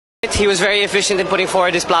he was very efficient in putting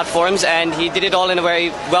forward his platforms, and he did it all in a very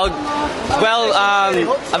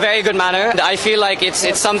a very good manner. I feel like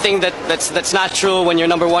it's something that's natural when you're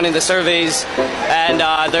number one in the surveys, and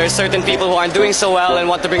there are certain people who aren't doing so well and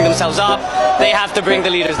want to bring themselves up. They have to bring the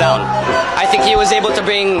leaders down. I think he was able to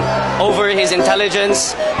bring over his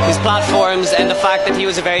intelligence, his platforms, and the fact that he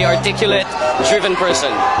was a very articulate, driven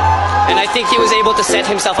person. And I think he was able to set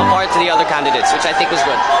himself apart to the other candidates, which I think was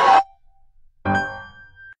good.